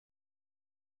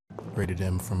rated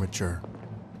M for mature.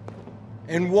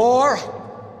 In war,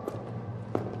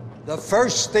 the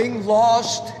first thing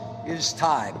lost is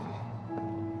time.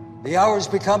 The hours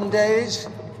become days,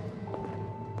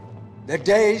 the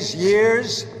days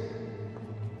years,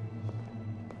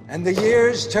 and the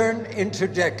years turn into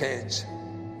decades.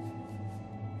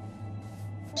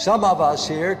 Some of us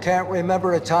here can't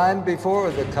remember a time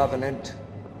before the Covenant.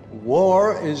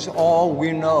 War is all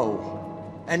we know.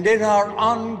 And in our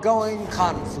ongoing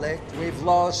conflict, we've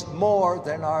lost more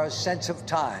than our sense of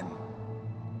time.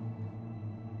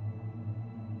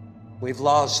 We've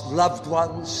lost loved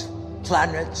ones,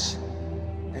 planets,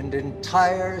 and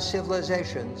entire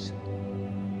civilizations.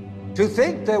 To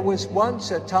think there was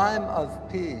once a time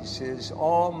of peace is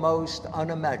almost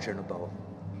unimaginable.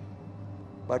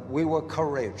 But we were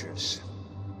courageous.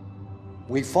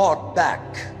 We fought back.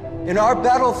 In our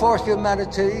battle for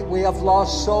humanity, we have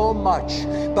lost so much,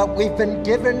 but we've been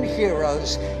given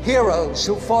heroes, heroes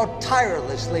who fought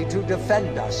tirelessly to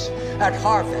defend us at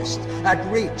Harvest, at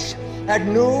Reach, at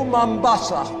New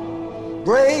Mombasa.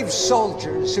 Brave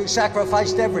soldiers who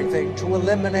sacrificed everything to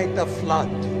eliminate the flood.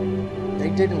 They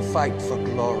didn't fight for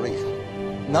glory.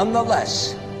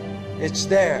 Nonetheless, it's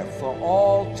there for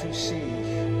all to see.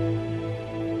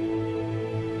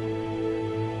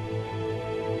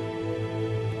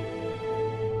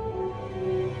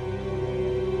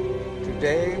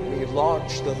 Today, we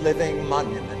launch the living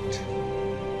monument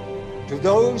to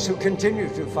those who continue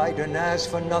to fight and ask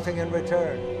for nothing in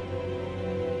return.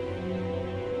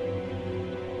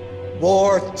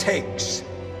 War takes,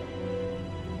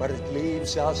 but it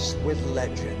leaves us with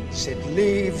legends. It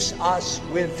leaves us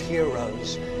with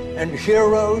heroes, and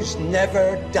heroes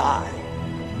never die.